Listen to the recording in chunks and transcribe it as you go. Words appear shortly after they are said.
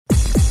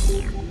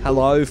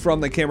Hello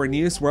from the Canberra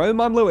newsroom,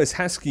 I'm Lewis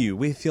Haskew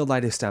with your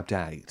latest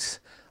update.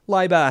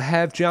 Labor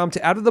have jumped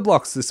out of the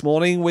blocks this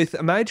morning with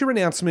a major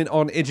announcement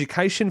on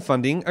education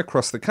funding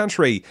across the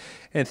country.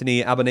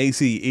 Anthony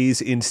Albanese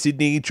is in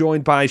Sydney,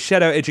 joined by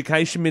Shadow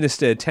Education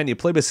Minister Tanya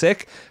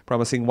Plibersek,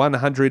 promising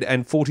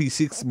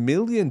 $146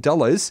 million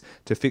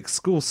to fix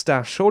school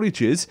staff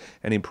shortages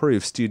and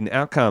improve student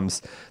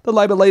outcomes. The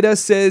Labor leader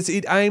says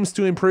it aims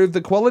to improve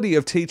the quality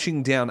of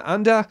teaching down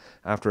under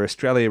after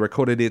Australia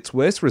recorded its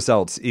worst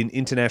results in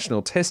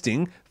international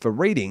testing for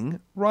reading,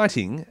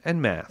 writing and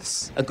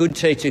maths. A good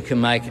teacher can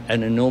make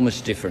an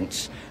enormous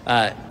difference.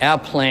 Our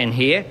plan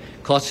here,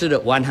 costed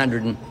at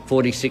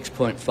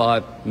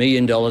 $146.5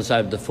 million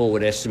over the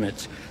forward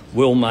estimates,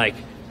 will make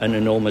an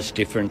enormous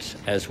difference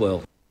as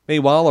well.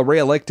 Meanwhile, a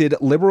re-elected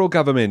Liberal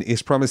government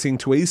is promising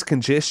to ease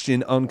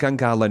congestion on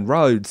Gungahlin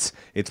roads.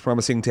 It's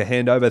promising to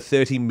hand over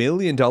 $30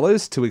 million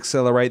to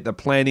accelerate the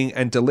planning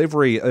and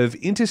delivery of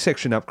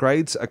intersection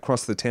upgrades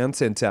across the town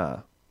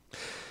centre.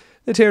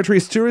 The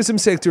Territory's tourism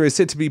sector is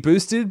set to be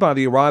boosted by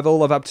the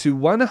arrival of up to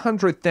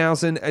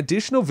 100,000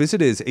 additional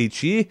visitors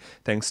each year,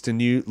 thanks to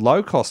new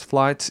low-cost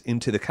flights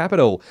into the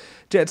capital.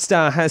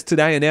 Jetstar has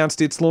today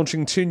announced it's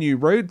launching 2 new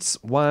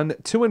routes, one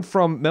to and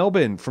from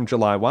Melbourne from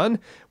July 1,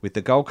 with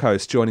the Gold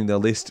Coast joining the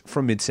list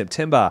from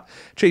mid-September.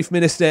 Chief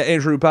Minister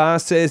Andrew Barr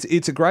says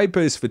it's a great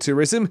boost for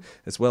tourism,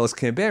 as well as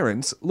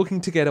Canberrans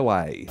looking to get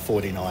away.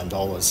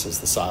 $49 is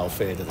the sail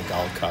fare to the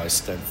Gold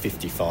Coast and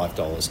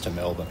 $55 to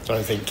Melbourne. I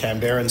don't think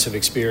Canberrans have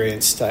experienced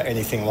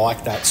anything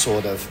like that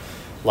sort of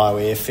low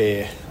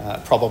airfare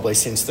probably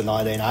since the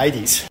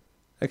 1980s.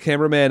 A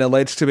Canberra man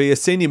alleged to be a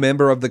senior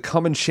member of the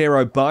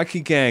Comanchero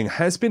bikie gang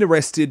has been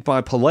arrested by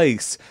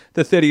police.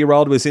 The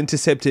 30-year-old was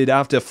intercepted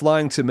after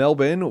flying to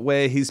Melbourne,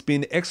 where he's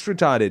been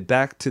extradited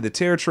back to the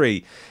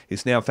Territory.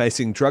 He's now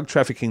facing drug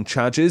trafficking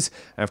charges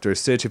after a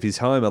search of his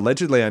home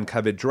allegedly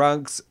uncovered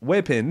drugs,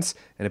 weapons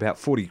and about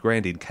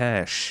 $40,000 in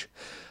cash.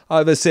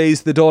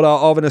 Overseas, the daughter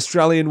of an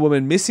Australian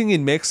woman missing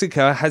in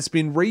Mexico has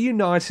been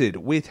reunited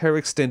with her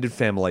extended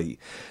family.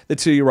 The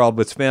 2-year-old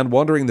was found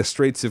wandering the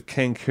streets of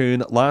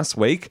Cancun last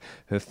week.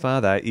 Her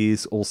father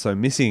is also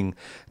missing.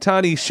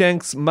 Tani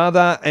Shank's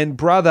mother and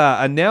brother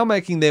are now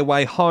making their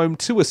way home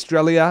to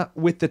Australia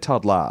with the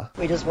toddler.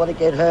 We just want to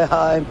get her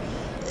home.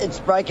 It's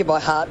breaking my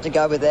heart to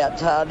go without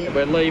Tani.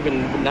 We're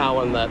leaving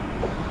knowing that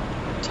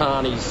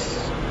Tani's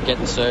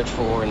getting searched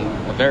for in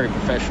a very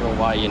professional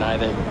way. You know,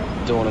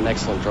 they're doing an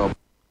excellent job.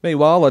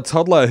 Meanwhile, a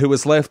toddler who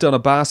was left on a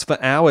bus for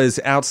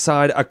hours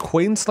outside a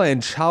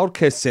Queensland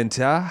childcare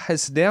centre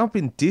has now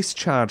been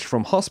discharged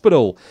from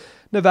hospital.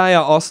 Nevaeh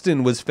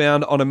Austin was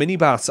found on a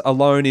minibus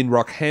alone in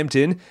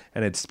Rockhampton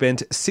and had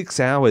spent 6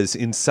 hours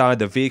inside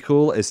the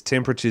vehicle as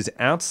temperatures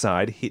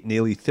outside hit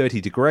nearly 30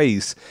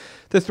 degrees.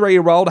 The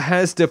 3-year-old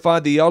has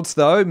defied the odds,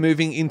 though,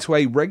 moving into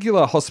a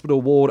regular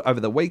hospital ward over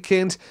the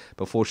weekend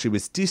before she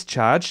was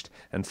discharged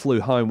and flew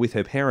home with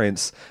her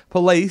parents.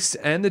 Police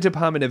and the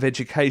Department of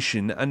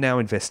Education are now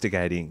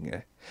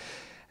investigating.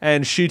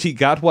 And Ncuti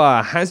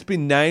Gatwa has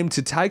been named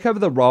to take over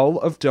the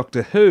role of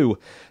Doctor Who.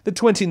 The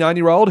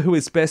 29-year-old, who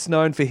is best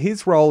known for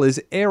his role as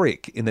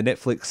Eric in the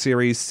Netflix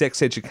series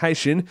Sex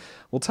Education,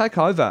 will take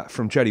over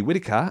from Jodie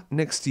Whittaker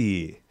next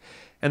year.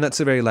 And that's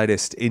the very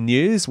latest in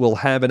news. We'll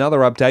have another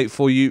update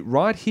for you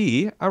right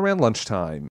here around lunchtime.